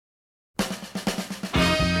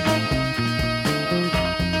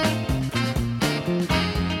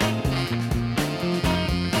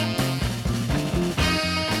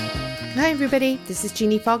everybody. This is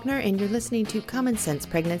Jeannie Faulkner, and you're listening to Common Sense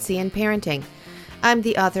Pregnancy and Parenting. I'm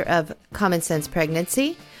the author of Common Sense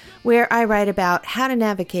Pregnancy, where I write about how to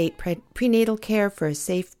navigate prenatal care for a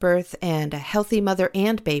safe birth and a healthy mother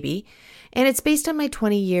and baby, and it's based on my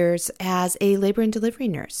 20 years as a labor and delivery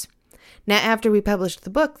nurse. Now, after we published the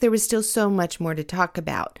book, there was still so much more to talk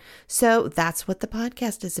about, so that's what the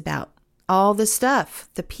podcast is about. All the stuff,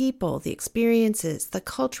 the people, the experiences, the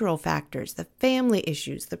cultural factors, the family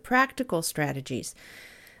issues, the practical strategies,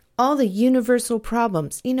 all the universal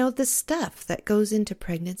problems, the stuff that goes into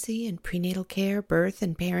pregnancy and prenatal care, birth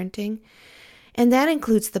and parenting. And that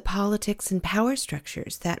includes the politics and power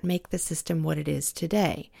structures that make the system what it is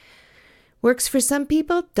today. Works for some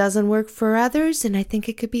people, doesn't work for others, and I think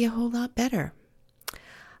it could be a whole lot better.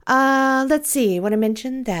 Let's see. I want to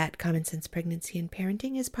mention that Common Sense Pregnancy and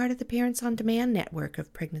Parenting is part of the Parents on Demand network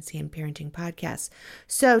of pregnancy and parenting podcasts.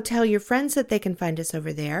 So tell your friends that they can find us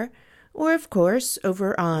over there, or of course,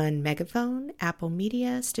 over on Megaphone, Apple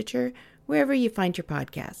Media, Stitcher, wherever you find your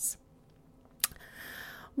podcasts.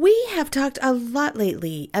 We have talked a lot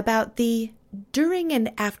lately about the during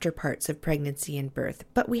and after parts of pregnancy and birth,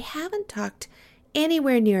 but we haven't talked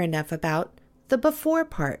anywhere near enough about the before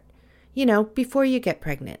part. Before you get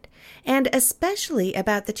pregnant, and especially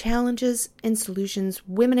about the challenges and solutions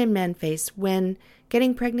women and men face when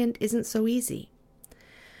getting pregnant isn't so easy.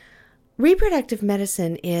 Reproductive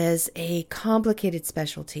medicine is a complicated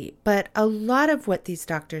specialty, but a lot of what these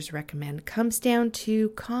doctors recommend comes down to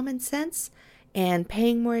common sense and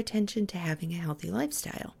paying more attention to having a healthy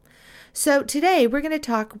lifestyle. So today we're going to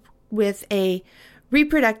talk with a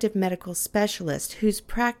reproductive medical specialist whose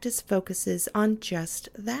practice focuses on just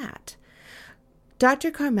that.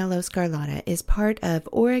 Dr. Carmelo Scarlatta is part of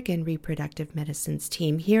Oregon Reproductive Medicine's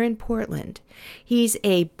team here in Portland. He's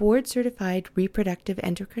a board-certified reproductive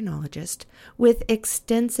endocrinologist with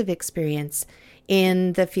extensive experience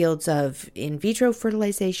in the fields of in vitro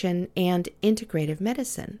fertilization and integrative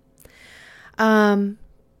medicine.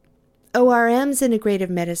 ORM's integrative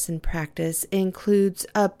medicine practice includes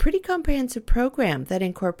a pretty comprehensive program that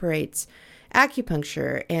incorporates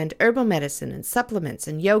acupuncture and herbal medicine and supplements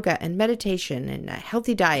and yoga and meditation and a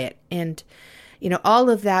healthy diet and, all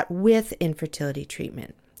of that with infertility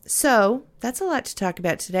treatment. So that's a lot to talk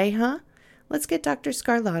about today, huh? Let's get Dr.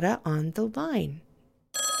 Scarlatta on the line.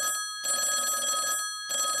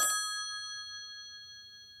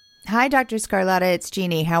 Hi, Dr. Scarlatta. It's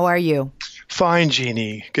Jeannie. How are you? Fine,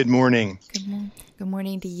 Jeannie. Good morning. Good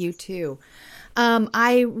morning to you, too.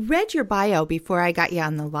 I read your bio before I got you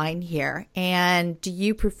on the line here. And do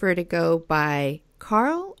you prefer to go by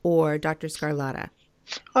Carl or Dr. Scarlatta?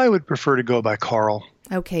 I would prefer to go by Carl.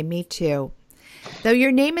 Okay, me too. Though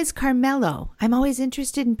your name is Carmelo, I'm always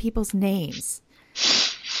interested in people's names.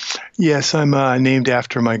 Yes, I'm named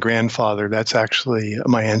after my grandfather. That's actually,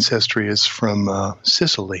 my ancestry is from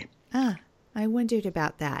Sicily. Ah, I wondered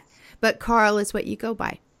about that. But Carl is what you go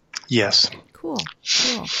by? Yes. Cool.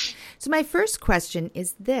 So my first question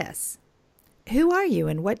is this. Who are you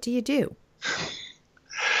and what do you do?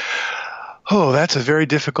 Oh, that's a very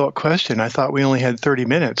difficult question. I thought we only had 30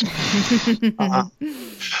 minutes.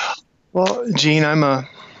 Well, Jean,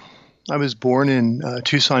 I was born in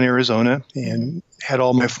Tucson, Arizona, and had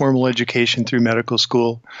all my formal education through medical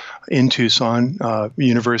school in Tucson,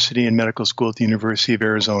 university and medical school at the University of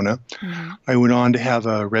Arizona. Mm-hmm. I went on to have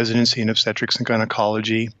a residency in obstetrics and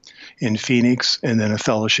gynecology in Phoenix, and then a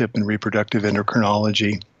fellowship in reproductive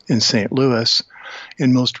endocrinology in St. Louis.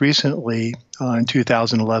 And most recently, in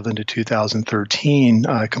 2011 to 2013,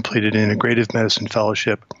 I completed an integrative medicine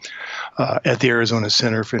fellowship at the Arizona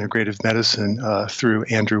Center for Integrative Medicine through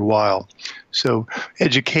Andrew Weil. So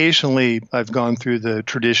educationally, I've gone through the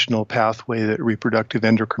traditional pathway that reproductive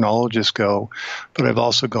endocrinologists go, but I've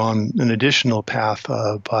also gone an additional path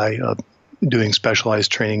by doing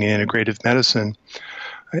specialized training in integrative medicine.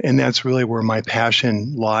 And that's really where my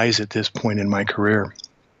passion lies at this point in my career.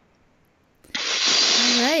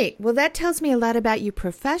 All right. Well, that tells me a lot about you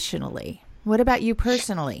professionally. What about you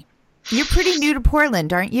personally? You're pretty new to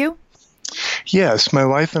Portland, aren't you? Yes. My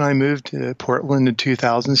wife and I moved to Portland in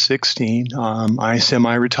 2016. I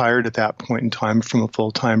semi-retired at that point in time from a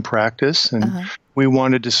full-time practice, and we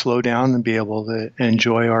wanted to slow down and be able to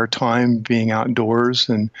enjoy our time being outdoors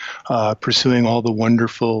and pursuing all the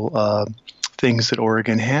wonderful things that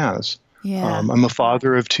Oregon has. Yeah. I'm a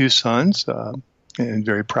father of two sons and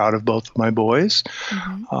very proud of both of my boys.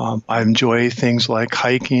 Mm-hmm. I enjoy things like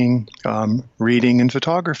hiking, reading, and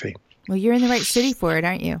photography. Well, you're in the right city for it,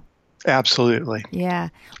 aren't you? Absolutely. Yeah.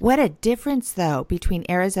 What a difference, though, between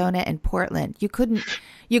Arizona and Portland. You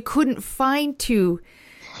couldn't find two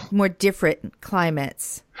more different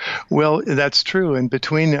climates. Well, that's true. And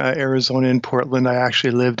between Arizona and Portland, I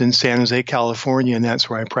actually lived in San Jose, California, and that's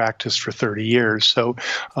where I practiced for 30 years. So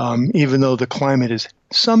even though the climate is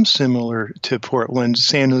some similar to Portland,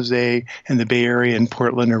 San Jose and the Bay Area and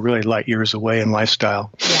Portland are really light years away in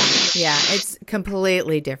lifestyle. Yeah, it's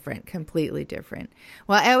completely different.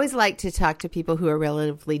 Well, I always like to talk to people who are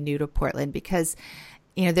relatively new to Portland because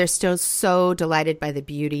they're still so delighted by the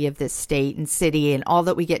beauty of this state and city and all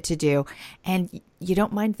that we get to do. And you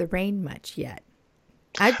don't mind the rain much yet.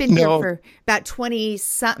 I've been here for about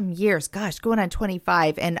 20-something years. Gosh, going on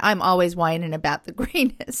 25. And I'm always whining about the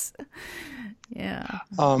grayness. Yeah.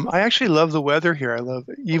 I actually love the weather here.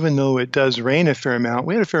 Even though it does rain a fair amount.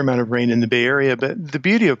 We had a fair amount of rain in the Bay Area, but the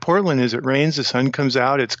beauty of Portland is it rains, the sun comes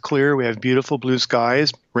out, it's clear, we have beautiful blue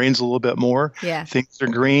skies, rains a little bit more, things are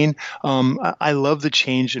green. I love the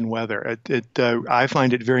change in weather. I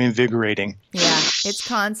find it very invigorating. Yeah, it's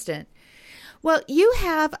constant. Well, you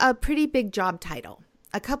have a pretty big job title,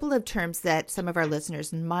 a couple of terms that some of our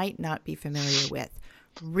listeners might not be familiar with: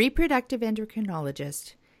 reproductive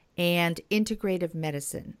endocrinologist and integrative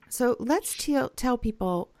medicine. So let's tell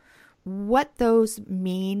people what those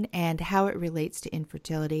mean and how it relates to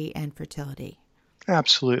infertility and fertility.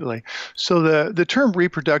 Absolutely. So the term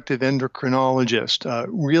reproductive endocrinologist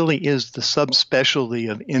really is the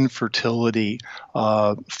subspecialty of infertility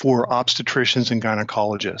for obstetricians and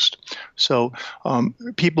gynecologists. So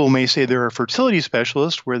people may say they're a fertility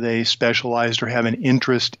specialist where they specialized or have an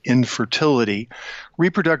interest in fertility.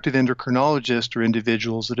 Reproductive endocrinologists are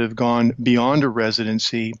individuals that have gone beyond a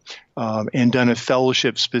residency and done a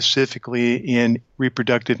fellowship specifically in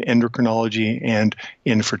reproductive endocrinology and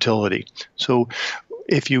infertility. So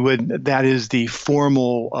if you would, that is the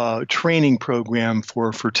formal training program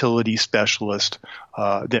for fertility specialist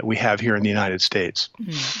that we have here in the United States.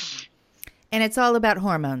 Mm-hmm. And it's all about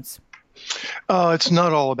hormones. It's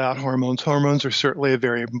not all about hormones. Hormones are certainly a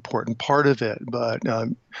very important part of it, but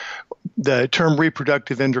the term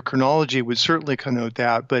reproductive endocrinology would certainly connote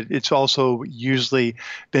that, but it's also usually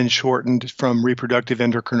been shortened from reproductive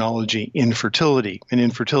endocrinology infertility. And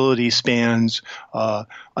infertility spans a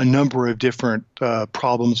number of different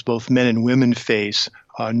problems both men and women face,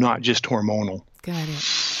 not just hormonal. Got it.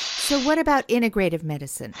 So what about integrative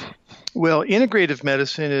medicine? Well, integrative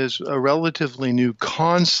medicine is a relatively new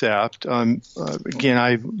concept. Again,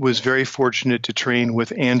 I was very fortunate to train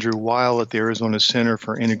with Andrew Weil at the Arizona Center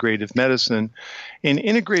for Integrative Medicine. And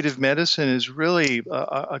integrative medicine is really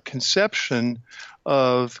a conception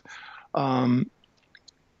of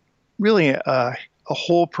really a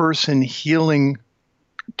whole person healing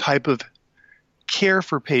type of care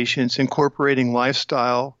for patients, incorporating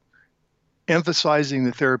lifestyle, emphasizing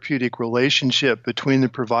the therapeutic relationship between the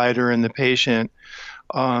provider and the patient,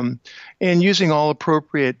 and using all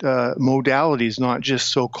appropriate modalities, not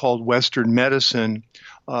just so-called Western medicine,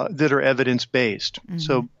 that are evidence-based. Mm-hmm.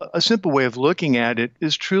 So a simple way of looking at it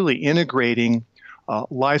is truly integrating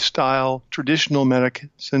lifestyle, traditional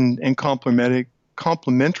medicine, and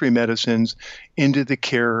complementary medicines into the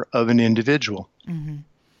care of an individual. Mm-hmm.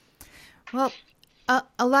 Well,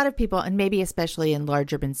 a lot of people, and maybe especially in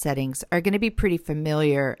large urban settings, are going to be pretty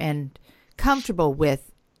familiar and comfortable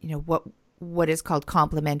with, what is called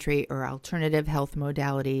complementary or alternative health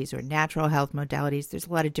modalities or natural health modalities. There's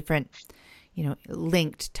a lot of different,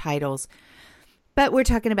 linked titles, but we're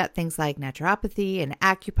talking about things like naturopathy and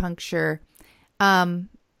acupuncture.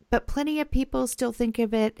 But plenty of people still think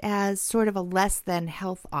of it as sort of a less than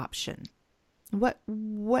health option.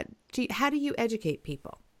 How do you educate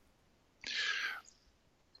people?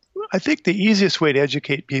 I think the easiest way to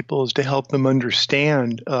educate people is to help them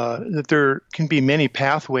understand that there can be many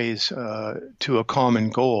pathways to a common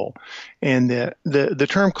goal. And the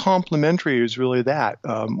term complementary is really that.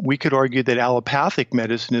 We could argue that allopathic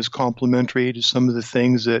medicine is complementary to some of the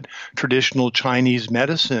things that traditional Chinese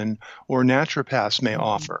medicine or naturopaths may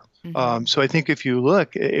offer. Mm-hmm. So I think if you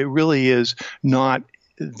look, it really is not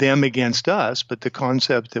them against us, but the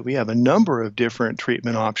concept that we have a number of different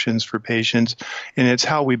treatment options for patients, and it's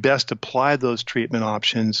how we best apply those treatment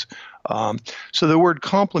options. So the word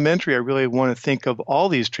complementary, I really want to think of all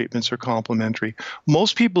these treatments are complementary.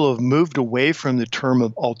 Most people have moved away from the term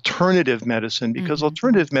of alternative medicine because mm-hmm.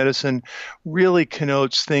 alternative medicine really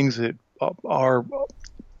connotes things that are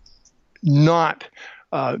not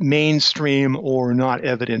mainstream or not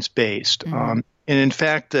evidence-based. Mm-hmm. And in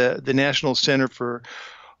fact, the National Center for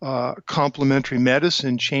Complementary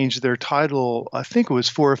Medicine changed their title, I think it was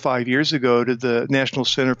 4 or 5 years ago, to the National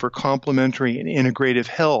Center for Complementary and Integrative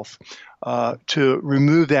Health to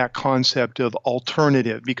remove that concept of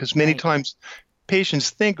alternative, because many times patients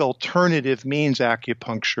think alternative means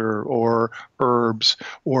acupuncture or herbs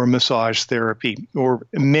or massage therapy or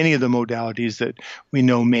many of the modalities that we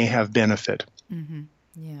know may have benefit. Mm-hmm.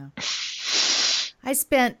 Yeah. I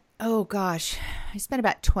spent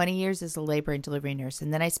about 20 years as a labor and delivery nurse.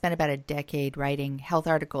 And then I spent about a decade writing health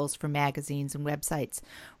articles for magazines and websites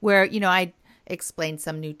where, I'd explain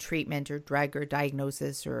some new treatment or drug or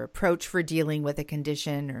diagnosis or approach for dealing with a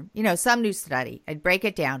condition or, some new study. I'd break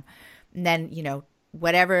it down. And then,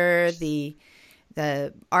 whatever the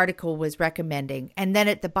article was recommending. And then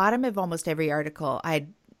at the bottom of almost every article,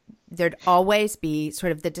 there'd always be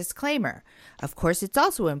sort of the disclaimer. Of course, it's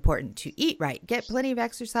also important to eat right, get plenty of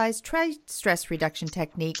exercise, try stress reduction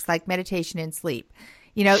techniques like meditation and sleep.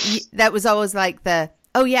 That was always like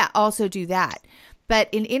also do that. But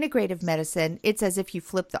in integrative medicine, it's as if you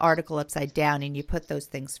flip the article upside down and you put those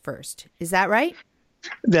things first. Is that right?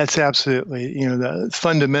 That's absolutely, the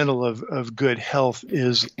fundamental of good health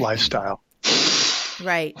is lifestyle.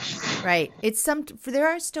 Right. There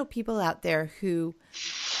are still people out there who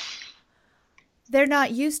they're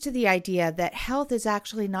not used to the idea that health is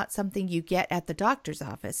actually not something you get at the doctor's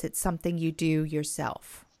office. It's something you do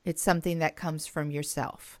yourself. It's something that comes from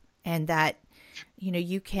yourself, and that,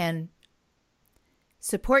 you can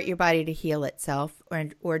support your body to heal itself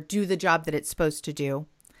or do the job that it's supposed to do,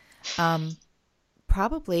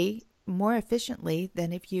 probably more efficiently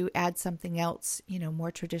than if you add something else,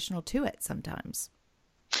 more traditional to it sometimes.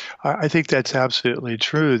 I think that's absolutely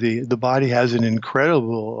true. The body has an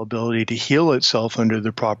incredible ability to heal itself under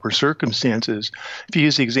the proper circumstances. If you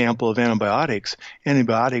use the example of antibiotics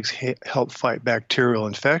help fight bacterial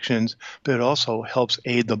infections, but it also helps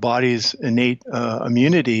aid the body's innate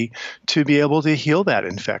immunity to be able to heal that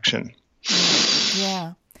infection.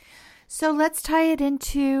 Yeah. So let's tie it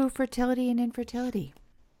into fertility and infertility.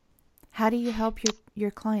 How do you help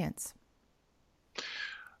your clients?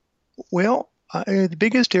 Well, the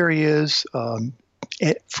biggest area is,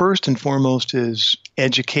 first and foremost, is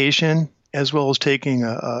education, as well as taking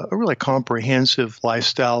a really comprehensive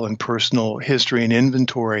lifestyle and personal history and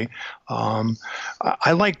inventory.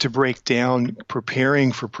 I like to break down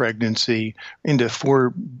preparing for pregnancy into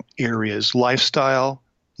 4 areas: lifestyle,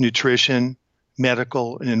 nutrition,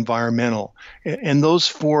 medical, and environmental. And those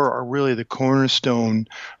 4 are really the cornerstone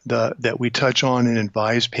that we touch on and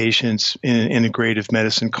advise patients in an integrative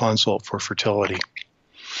medicine consult for fertility.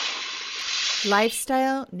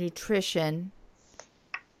 Lifestyle, nutrition,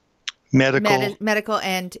 medical,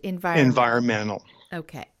 and environmental.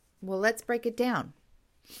 Okay. Well, let's break it down.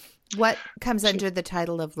 What comes under the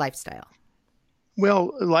title of lifestyle?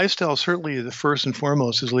 Well, lifestyle, certainly the first and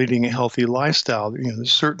foremost, is leading a healthy lifestyle.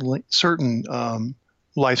 There's certain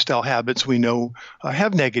lifestyle habits we know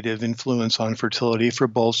have negative influence on fertility for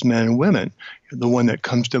both men and women. The one that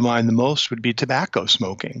comes to mind the most would be tobacco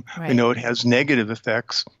smoking. Right. We know it has negative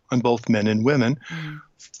effects on both men and women. Mm.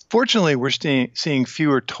 Fortunately, we're seeing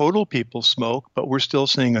fewer total people smoke, but we're still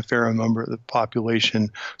seeing a fair number of the population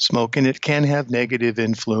smoke, and it can have negative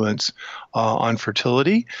influence on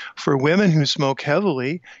fertility. For women who smoke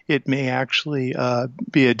heavily, it may actually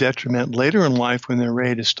be a detriment later in life when they're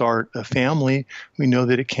ready to start a family. We know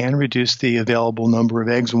that it can reduce the available number of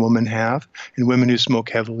eggs a woman have, and women who smoke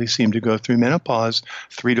heavily seem to go through menopause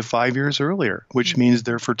 3 to 5 years earlier, which means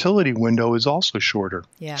their fertility window is also shorter.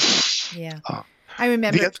 Yeah. I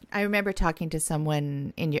remember talking to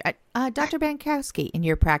someone in your Dr. Bankowski in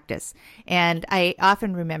your practice, and I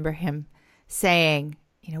often remember him saying,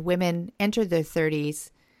 women enter their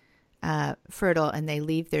 30s fertile and they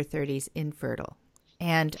leave their 30s infertile.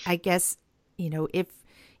 And I guess, if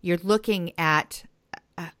you're looking at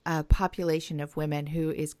a population of women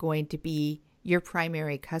who is going to be your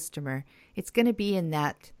primary customer, it's going to be in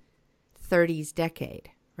that 30s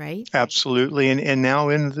decade. Right? Absolutely. And now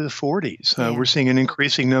in the 40s, we're seeing an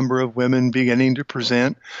increasing number of women beginning to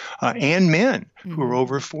present and men who are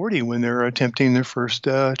over 40 when they're attempting their first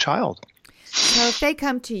child. So if they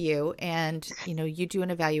come to you and, you do an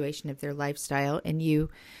evaluation of their lifestyle and you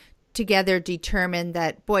together determine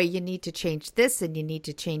that, boy, you need to change this and you need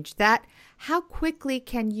to change that, how quickly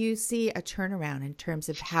can you see a turnaround in terms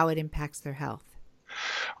of how it impacts their health?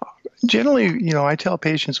 Generally, I tell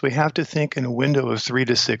patients we have to think in a window of 3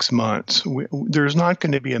 to 6 months. There's not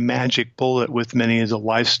going to be a magic bullet with many of the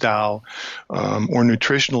lifestyle or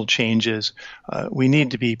nutritional changes. We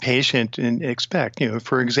need to be patient and expect,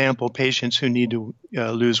 for example, patients who need to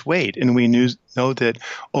lose weight. And we know that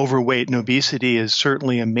overweight and obesity is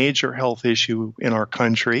certainly a major health issue in our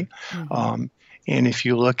country. Mm-hmm. And if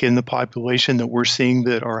you look in the population that we're seeing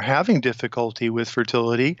that are having difficulty with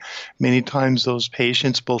fertility, many times those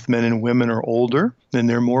patients, both men and women, are older and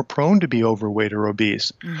they're more prone to be overweight or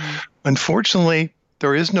obese. Mm-hmm. Unfortunately,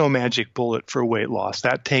 there is no magic bullet for weight loss.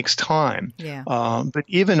 That takes time. Yeah. But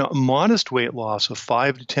even a modest weight loss of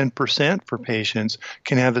 5 to 10% for patients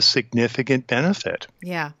can have a significant benefit.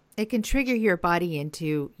 Yeah. It can trigger your body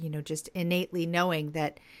into, just innately knowing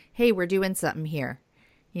that, hey, we're doing something here.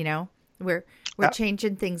 We're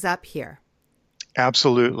changing things up here.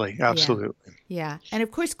 Absolutely. Yeah. And of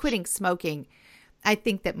course, quitting smoking. I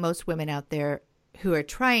think that most women out there who are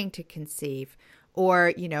trying to conceive,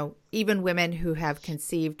 or, even women who have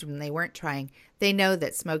conceived when they weren't trying, they know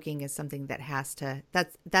that smoking is something that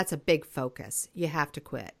that's a big focus. You have to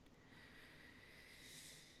quit.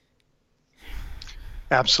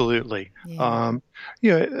 Absolutely. Yeah.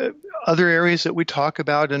 Other areas that we talk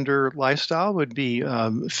about under lifestyle would be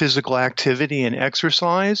physical activity and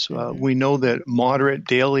exercise. Mm-hmm. We know that moderate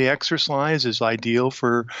daily exercise is ideal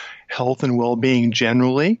for health and well-being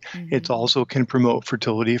generally. Mm-hmm. It also can promote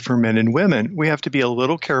fertility for men and women. We have to be a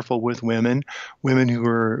little careful with women who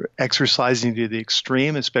are exercising to the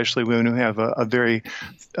extreme, especially women who have a very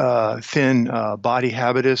thin body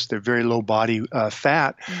habitus, they're very low body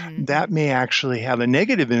fat. Mm-hmm. That may actually have a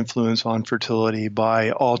negative influence on fertility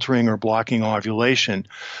by altering or blocking ovulation.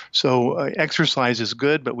 So exercise is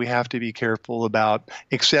good, but we have to be careful about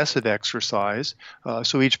excessive exercise.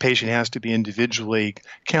 So each patient has to be individually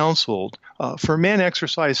counseled. For men,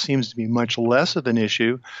 exercise seems to be much less of an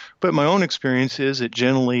issue, but my own experience is that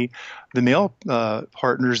generally the male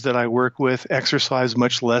partners that I work with exercise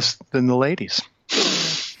much less than the ladies.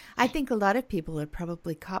 I think a lot of people are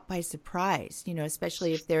probably caught by surprise,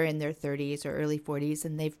 especially if they're in their 30s or early 40s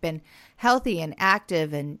and they've been healthy and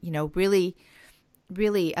active and, really,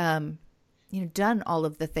 really, done all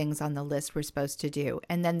of the things on the list we're supposed to do.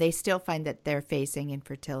 And then they still find that they're facing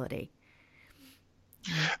infertility.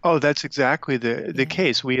 Oh, that's exactly the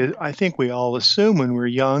case. I think we all assume when we're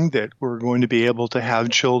young that we're going to be able to have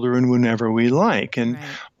children whenever we like. And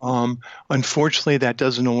unfortunately, that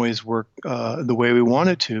doesn't always work the way we want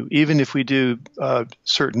it to. Even if we do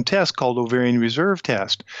certain tests called ovarian reserve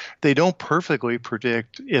test, they don't perfectly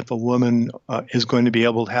predict if a woman is going to be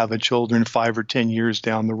able to have a children 5 or 10 years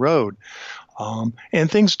down the road. And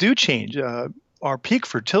things do change. Our peak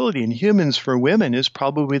fertility in humans for women is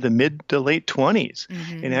probably the mid to late 20s.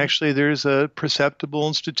 Mm-hmm. And actually, there's a perceptible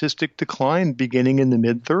and statistic decline beginning in the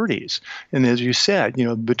mid 30s. And as you said,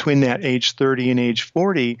 between that age 30 and age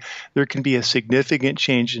 40, there can be a significant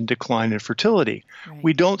change in decline in fertility. Right.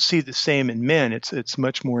 We don't see the same in men. It's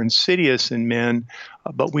much more insidious in men.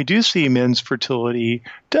 But we do see men's fertility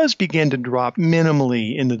does begin to drop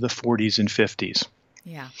minimally into the 40s and 50s.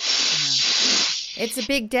 Yeah. It's a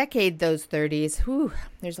big decade, those 30s. Whew,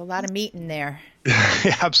 there's a lot of meat in there.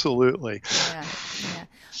 Absolutely. Yeah.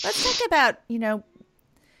 Let's talk about,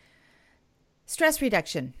 stress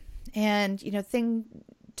reduction and,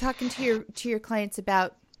 talking to your clients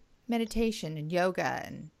about meditation and yoga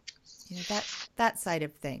and, that side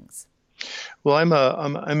of things. Well,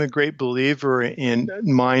 I'm a great believer in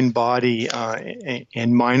mind, body,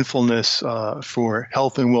 and mindfulness for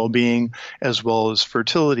health and well-being, as well as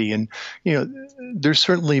fertility. And there's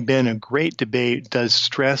certainly been a great debate: does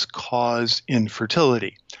stress cause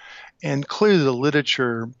infertility? And clearly, the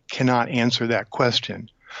literature cannot answer that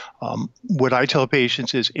question. What I tell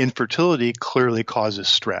patients is infertility clearly causes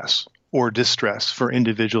stress or distress for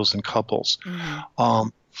individuals and couples. Mm-hmm.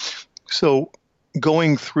 So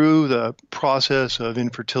going through the process of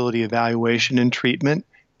infertility evaluation and treatment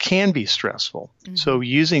can be stressful. Mm-hmm. So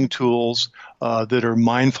using tools that are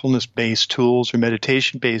mindfulness-based tools or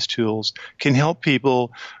meditation-based tools can help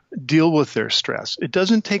people deal with their stress. It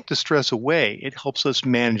doesn't take the stress away. It helps us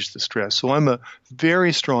manage the stress. So I'm a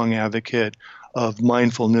very strong advocate of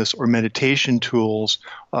mindfulness or meditation tools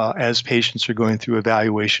as patients are going through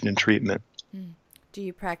evaluation and treatment. Do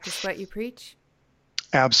you practice what you preach?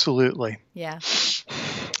 Absolutely. Yeah.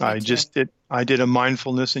 I did a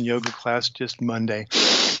mindfulness and yoga class just Monday.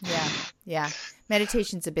 Yeah.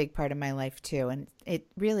 Meditation's a big part of my life too. And it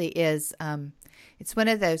really is, it's one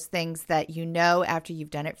of those things that after you've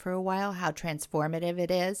done it for a while, how transformative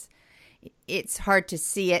it is. It's hard to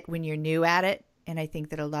see it when you're new at it. And I think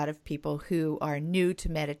that a lot of people who are new to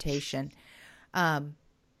meditation,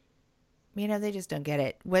 they just don't get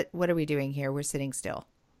it. What are we doing here? We're sitting still.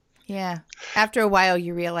 Yeah. After a while,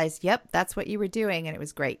 you realize, yep, that's what you were doing, and it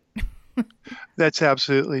was great. That's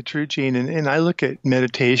absolutely true, Gene. And I look at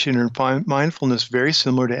meditation or mindfulness very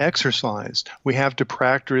similar to exercise. We have to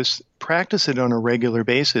practice it on a regular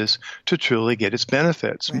basis to truly get its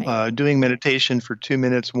benefits. Right. Doing meditation for 2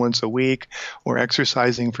 minutes once a week or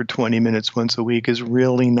exercising for 20 minutes once a week is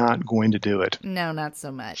really not going to do it. No, not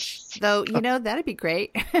so much. Though, that'd be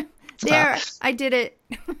great. There, I did it.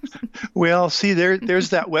 Well, see, there's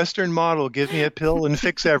that Western model. Give me a pill and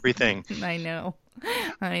fix everything. I know.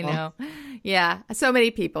 Yeah, so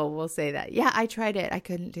many people will say that. Yeah, I tried it. I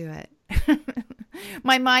couldn't do it.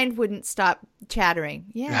 My mind wouldn't stop chattering.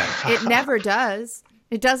 Yeah, it never does.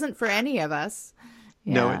 It doesn't for any of us.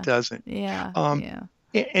 Yeah. No, it doesn't. Yeah,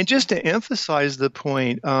 yeah. And just to emphasize the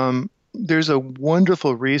point, there's a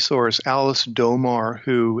wonderful resource, Alice Domar,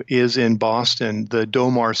 who is in Boston, the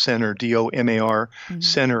Domar Center, DOMAR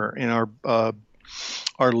Center, and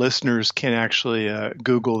our listeners can actually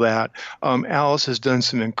Google that. Alice has done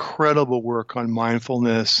some incredible work on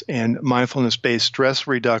mindfulness and mindfulness-based stress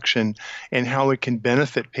reduction and how it can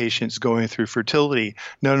benefit patients going through fertility,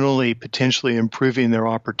 not only potentially improving their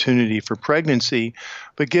opportunity for pregnancy,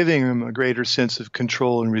 but giving them a greater sense of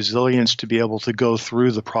control and resilience to be able to go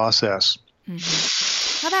through the process.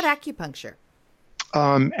 Mm-hmm. How about acupuncture?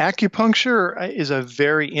 Acupuncture is a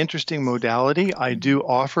very interesting modality. I do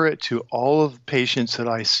offer it to all of the patients that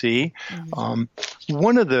I see.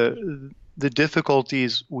 One of the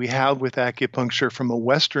difficulties we have with acupuncture from a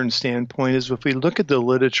Western standpoint is if we look at the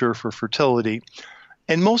literature for fertility,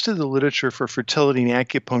 and most of the literature for fertility and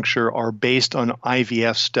acupuncture are based on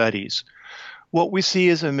IVF studies. What we see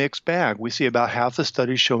is a mixed bag. We see about half the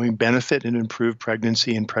studies showing benefit in improved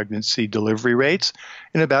pregnancy and pregnancy delivery rates,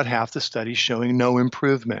 and about half the studies showing no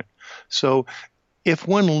improvement. So if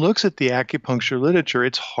one looks at the acupuncture literature,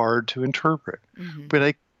 it's hard to interpret.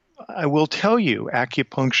 But I will tell you,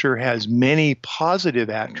 acupuncture has many positive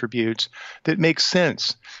attributes that make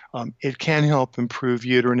sense. It can help improve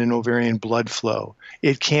uterine and ovarian blood flow.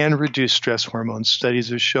 It can reduce stress hormones. Studies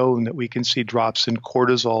have shown that we can see drops in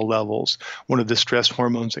cortisol levels, one of the stress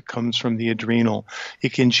hormones that comes from the adrenal.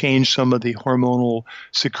 It can change some of the hormonal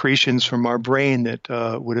secretions from our brain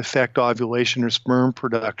that would affect ovulation or sperm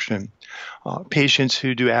production. Patients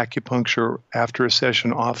who do acupuncture after a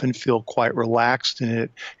session often feel quite relaxed and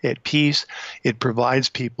at peace. It provides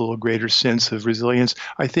people a greater sense of resilience.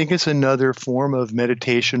 I think it's another form of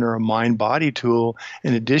meditation or a mind-body tool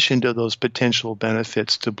in addition to those potential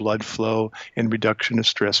benefits to blood flow and reduction of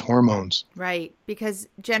stress hormones. Right, because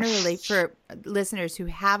generally for listeners who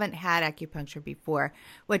haven't had acupuncture before,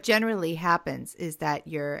 what generally happens is that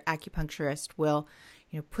your acupuncturist will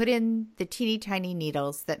put in the teeny tiny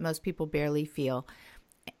needles that most people barely feel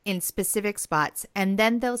in specific spots, and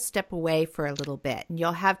then they'll step away for a little bit, and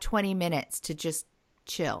you'll have 20 minutes to just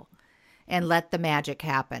chill and let the magic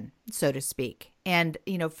happen, so to speak. And,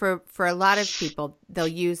 for a lot of people, they'll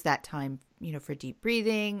use that time, for deep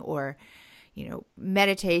breathing or,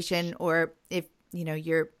 meditation, or if,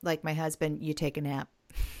 you're like my husband, you take a nap.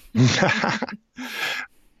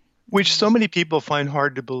 Which so many people find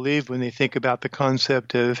hard to believe when they think about the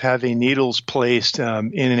concept of having needles placed in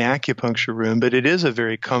an acupuncture room. But it is a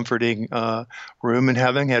very comforting room. And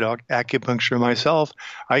having had acupuncture myself,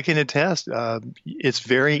 I can attest it's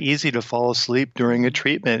very easy to fall asleep during a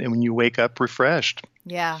treatment and when you wake up refreshed.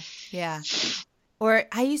 Yeah, yeah. Or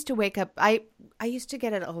I used to wake up, I used to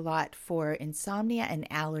get it a lot for insomnia and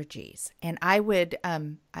allergies. And I would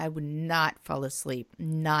not fall asleep,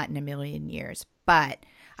 not in a million years. But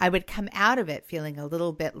I would come out of it feeling a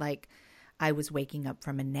little bit like I was waking up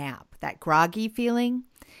from a nap, that groggy feeling.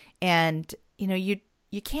 And,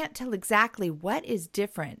 you can't tell exactly what is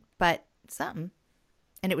different, but something.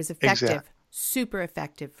 And it was effective, Exactly. Super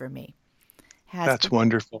effective for me. That's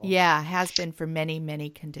wonderful. Yeah, has been for many, many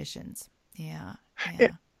conditions. Yeah. Yeah.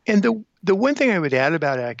 And the one thing I would add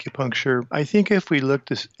about acupuncture, I think if we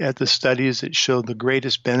looked at the studies that show the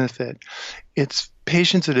greatest benefit, it's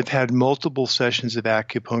patients that have had multiple sessions of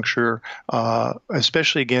acupuncture,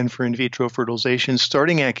 especially again for in vitro fertilization,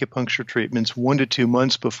 starting acupuncture treatments 1 to 2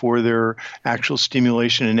 months before their actual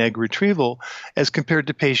stimulation and egg retrieval, as compared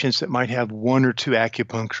to patients that might have 1 or 2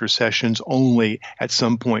 acupuncture sessions only at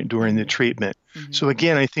some point during the treatment. Mm-hmm. So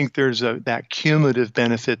again, I think there's that cumulative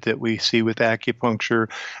benefit that we see with acupuncture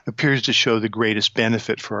appears to show the greatest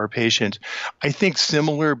benefit for our patients. I think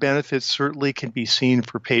similar benefits certainly can be seen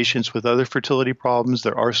for patients with other fertility problems. problems.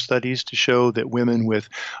 There are studies to show that women with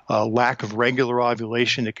lack of regular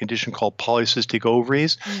ovulation, a condition called polycystic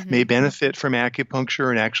ovaries, may benefit from acupuncture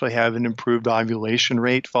and actually have an improved ovulation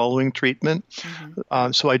rate following treatment.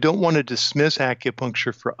 So I don't want to dismiss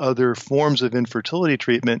acupuncture for other forms of infertility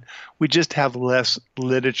treatment. We just have less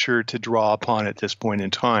literature to draw upon at this point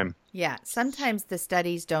in time. Yeah, sometimes the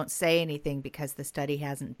studies don't say anything because the study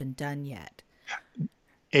hasn't been done yet.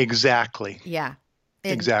 Exactly. Yeah.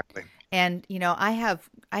 Exactly. And,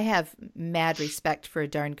 I have mad respect for a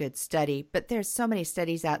darn good study, but there's so many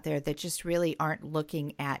studies out there that just really aren't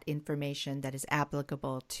looking at information that is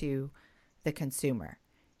applicable to the consumer,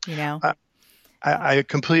 I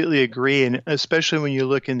completely agree, and especially when you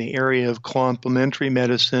look in the area of complementary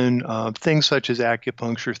medicine, things such as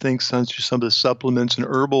acupuncture, things such as some of the supplements and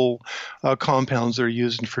herbal compounds that are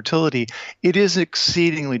used in fertility, it is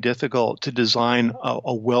exceedingly difficult to design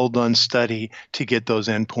a well-done study to get those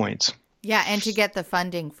endpoints. Yeah, and to get the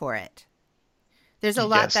funding for it. There's a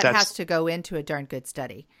lot that has to go into a darn good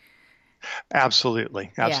study.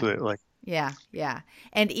 Absolutely. Yeah.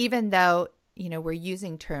 And even though we're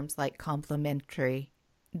using terms like complementary,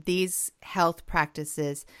 these health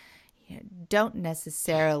practices don't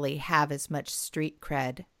necessarily have as much street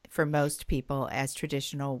cred for most people as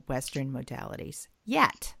traditional Western modalities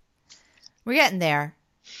yet. We're getting there.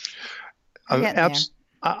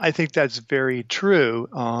 I think that's very true.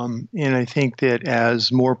 And I think that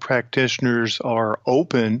as more practitioners are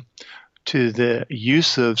open to the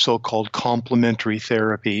use of so-called complementary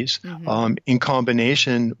therapies in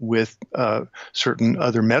combination with certain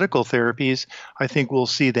other medical therapies, I think we'll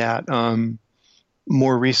see that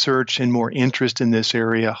more research and more interest in this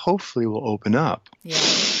area hopefully will open up.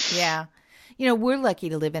 Yeah. We're lucky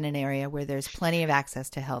to live in an area where there's plenty of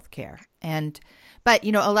access to health care. But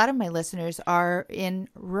a lot of my listeners are in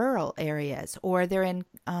rural areas, or they're in,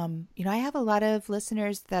 I have a lot of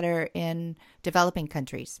listeners that are in developing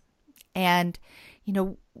countries. And,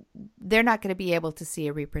 they're not going to be able to see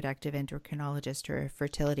a reproductive endocrinologist or a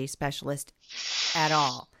fertility specialist at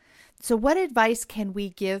all. So what advice can we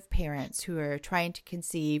give parents who are trying to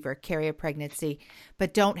conceive or carry a pregnancy,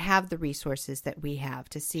 but don't have the resources that we have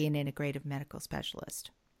to see an integrative medical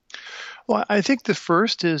specialist? Well, I think the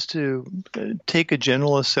first is to take a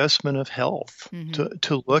general assessment of health,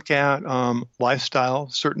 to look at lifestyle,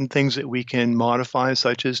 certain things that we can modify,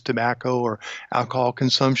 such as tobacco or alcohol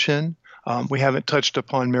consumption. We haven't touched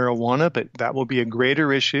upon marijuana, but that will be a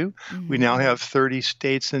greater issue. We now have 30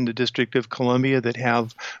 states in the District of Columbia that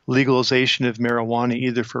have legalization of marijuana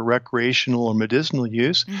either for recreational or medicinal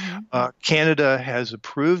use. Canada has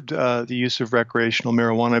approved the use of recreational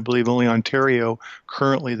marijuana. I believe only Ontario,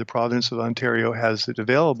 currently the province of Ontario, has it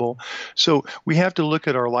available. So we have to look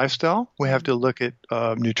at our lifestyle. We have to look at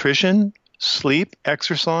nutrition, sleep,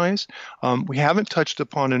 exercise. We haven't touched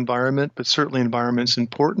upon environment, but certainly environment's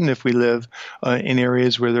important if we live in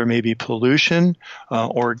areas where there may be pollution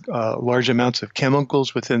or large amounts of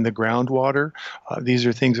chemicals within the groundwater. These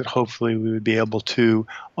are things that hopefully we would be able to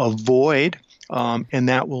avoid, and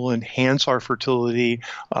that will enhance our fertility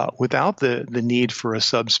without the need for a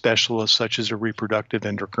subspecialist such as a reproductive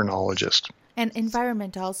endocrinologist. And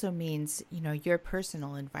environment also means, your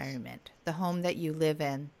personal environment, the home that you live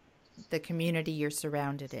in, the community you're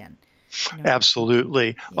surrounded in.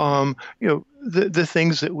 Absolutely. Yeah. The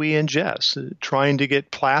things that we ingest, trying to get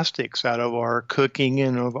plastics out of our cooking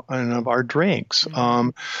and of our drinks,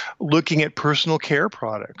 looking at personal care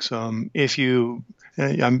products.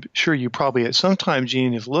 I'm sure you probably at some time,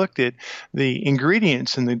 Jean, have looked at the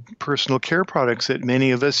ingredients in the personal care products that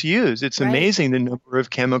many of us use. It's amazing the number of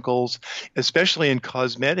chemicals, especially in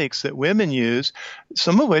cosmetics, that women use,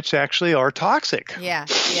 some of which actually are toxic. Yeah.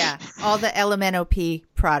 All the LMNOP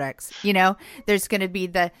products, there's going to be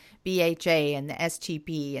the BHA and the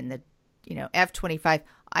STP and the, F25.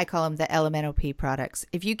 I call them the LMNOP products.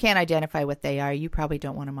 If you can't identify what they are, you probably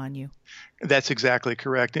don't want them on you. That's exactly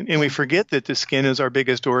correct. And we forget that the skin is our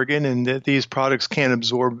biggest organ and that these products can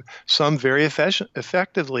absorb some very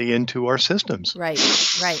effectively into our systems. Right.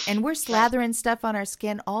 And we're slathering stuff on our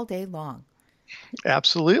skin all day long.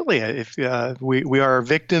 Absolutely. If we are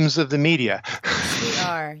victims of the media.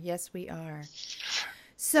 Yes, we are.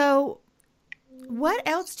 So what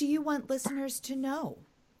else do you want listeners to know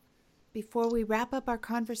before we wrap up our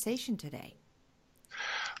conversation today?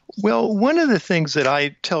 Well, one of the things that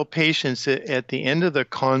I tell patients at the end of the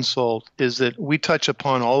consult is that we touch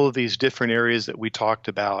upon all of these different areas that we talked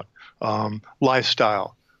about,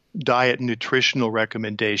 lifestyle, diet and nutritional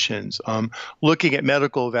recommendations, looking at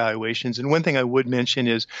medical evaluations. And one thing I would mention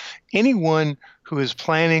is anyone who is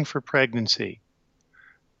planning for pregnancy,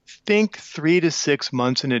 think 3 to 6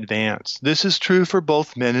 months in advance. This is true for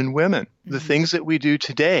both men and women. The things that we do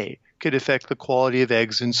today could affect the quality of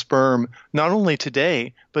eggs and sperm, not only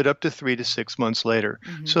today, but up to 3 to 6 months later.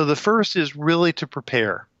 So the first is really to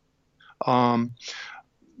prepare.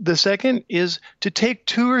 The second is to take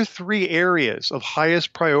 2 or 3 areas of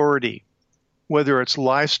highest priority, whether it's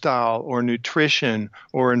lifestyle or nutrition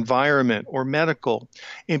or environment or medical,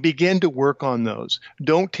 and begin to work on those.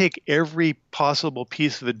 Don't take every possible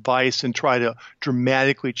piece of advice and try to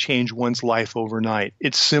dramatically change one's life overnight.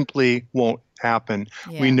 It simply won't happen.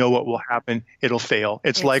 Yeah. We know what will happen. It'll fail.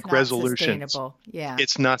 It's like resolutions. Yeah.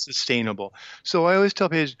 It's not sustainable. So I always tell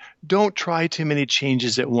patients, don't try too many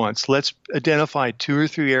changes at once. Let's identify 2 or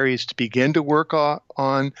 3 areas to begin to work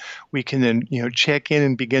on. We can then, check in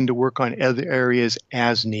and begin to work on other areas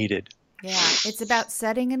as needed. Yeah. It's about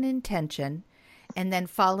setting an intention and then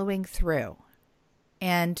following through.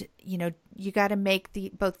 And, you got to make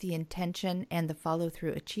both the intention and the follow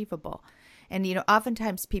through achievable. And,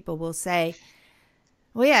 oftentimes people will say,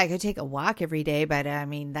 well, yeah, I could take a walk every day, but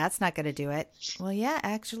that's not going to do it. Well, yeah,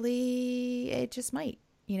 actually, it just might.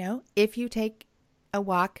 If you take a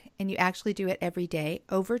walk and you actually do it every day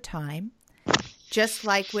over time, just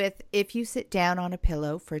like if you sit down on a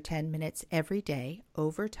pillow for 10 minutes every day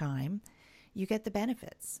over time, you get the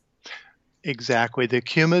benefits. Exactly. The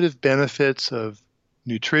cumulative benefits of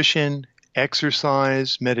nutrition,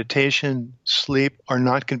 exercise, meditation, sleep are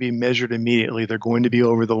not going to be measured immediately. They're going to be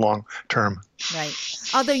over the long term. Right.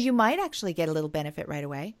 Although you might actually get a little benefit right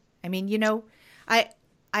away.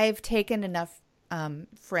 I've taken enough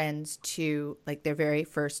friends to like their very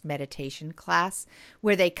first meditation class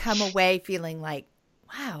where they come away feeling like,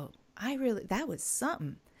 wow, that was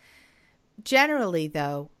something. Generally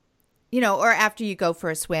though, or after you go for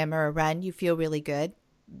a swim or a run, you feel really good.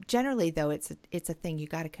 Generally, though, it's a thing you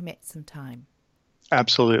got to commit some time.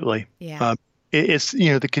 Absolutely. Yeah. It's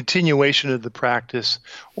the continuation of the practice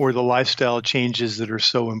or the lifestyle changes that are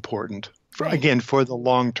so important for the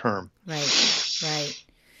long term. Right.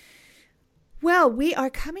 Well, we are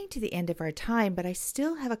coming to the end of our time, but I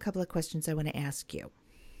still have a couple of questions I want to ask you.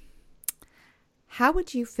 How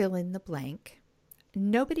would you fill in the blank?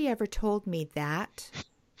 Nobody ever told me that.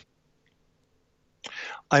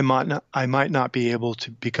 I might not be able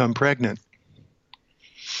to become pregnant.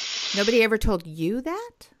 Nobody ever told you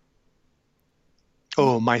that?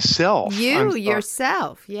 Oh, myself.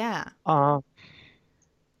 Yourself, yeah. How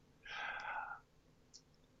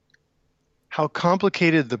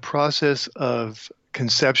complicated the process of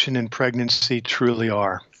conception and pregnancy truly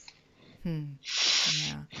are. Yeah.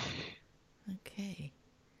 Okay.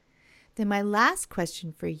 Then my last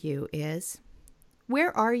question for you is,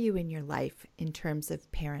 where are you in your life in terms of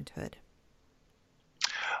parenthood?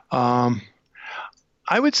 I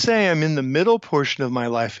would say I'm in the middle portion of my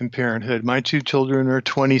life in parenthood. My 2 children are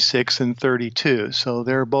 26 and 32, so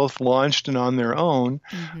they're both launched and on their own.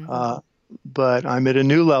 But I'm at a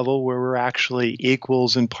new level where we're actually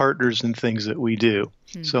equals and partners in things that we do.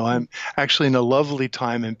 So I'm actually in a lovely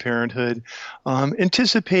time in parenthood,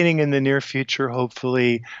 anticipating in the near future,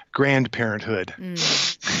 hopefully, grandparenthood.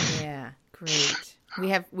 Yeah, great.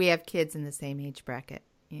 We have kids in the same age bracket.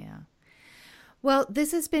 Yeah. Well,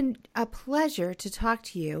 this has been a pleasure to talk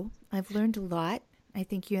to you. I've learned a lot. I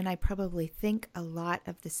think you and I probably think a lot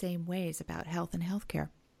of the same ways about health and healthcare.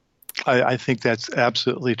 I think that's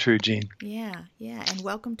absolutely true, Jean. Yeah. And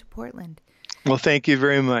welcome to Portland. Well, thank you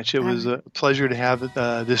very much. It was a pleasure to have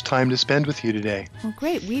this time to spend with you today. Well,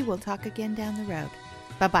 great. We will talk again down the road.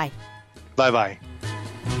 Bye-bye. Bye-bye.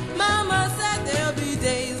 Mama said there'll be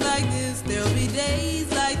days like this, there'll be days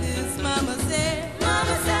like this. Mama said,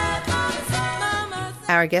 Mama said, Mama said, Mama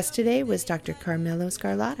said. Our guest today was Dr. Carmelo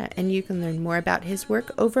Scarlata, and you can learn more about his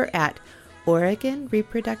work over at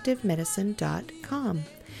OregonReproductiveMedicine.com.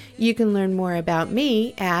 You can learn more about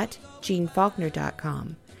me at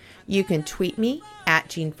JeanFaulkner.com. You can tweet me at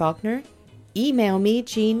Jean Faulkner, email me,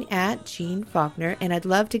 Jean@JeanFaulkner, and I'd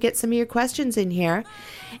love to get some of your questions in here.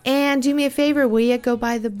 And do me a favor, will you go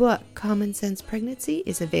buy the book? Common Sense Pregnancy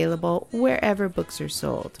is available wherever books are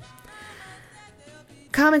sold.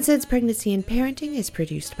 Common Sense Pregnancy and Parenting is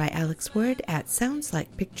produced by Alex Ward at Sounds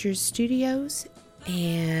Like Pictures Studios.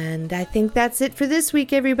 And I think that's it for this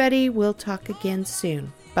week, everybody. We'll talk again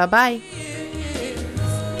soon. Bye-bye.